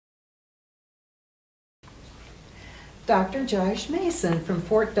Dr. Josh Mason from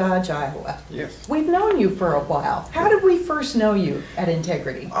Fort Dodge, Iowa. Yes. We've known you for a while. How did we first know you at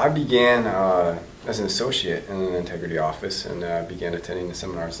Integrity? I began as an associate in an Integrity office and began attending the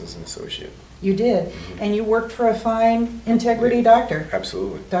seminars as an associate. You did, and you worked for a fine Integrity doctor.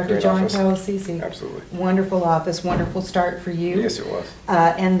 Absolutely. Dr. Great John office. Calasisi. Absolutely. Wonderful office, wonderful start for you. Yes, it was.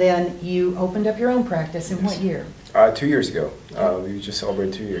 And then you opened up your own practice in what year? 2 years ago. We just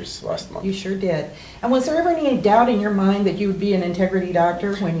celebrated 2 years last month. You sure did. And was there ever any doubt in your mind that you would be an Integrity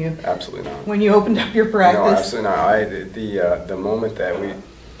doctor when you Absolutely not. when you opened up your practice? No, absolutely not. The moment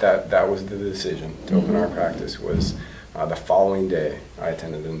that that was the decision to open our practice was the following day I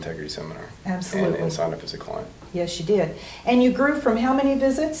attended the Integrity seminar. Absolutely. And signed up as a client. Yes, you did. And you grew from how many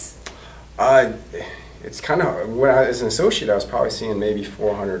visits? It's kind of, as an associate, I was probably seeing maybe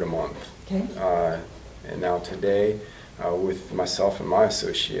 400 a month. Okay. And now today, with myself and my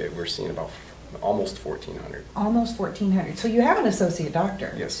associate, we're seeing about almost 1,400. Almost 1,400. So you have an associate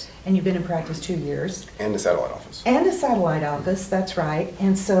doctor. Yes. And you've been in practice 2 years. And the satellite office. And a satellite office, that's right.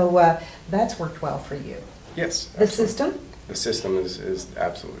 And so that's worked well for you. Yes. The absolutely. system? The system is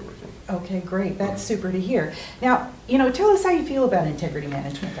absolutely working. Okay, great. That's super to hear. Now, tell us how you feel about integrity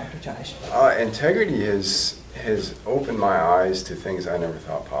management, Dr. Josh. Integrity has opened my eyes to things I never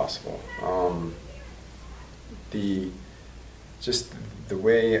thought possible. Just the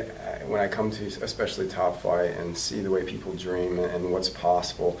way, when I come to especially Top Flight and see the way people dream and what's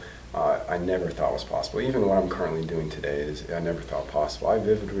possible, I never thought was possible. Even what I'm currently doing today I never thought possible. I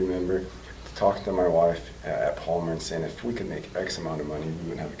vividly remember talking to my wife at Palmer and saying, if we could make X amount of money, we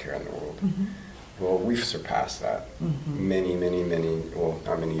wouldn't have a care in the world. Mm-hmm. Well, we've surpassed that many, well,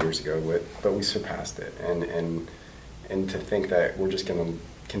 not many years ago, but we surpassed it. And to think that we're just going to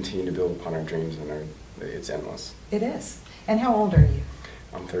continue to build upon our dreams, and it's endless. It is. And how old are you?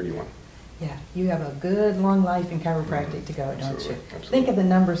 I'm 31. Yeah, you have a good long life in chiropractic to go, don't you? Absolutely. Think of the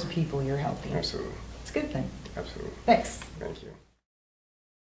numbers of people you're helping. Absolutely. It's a good thing. Absolutely. Thanks. Thank you.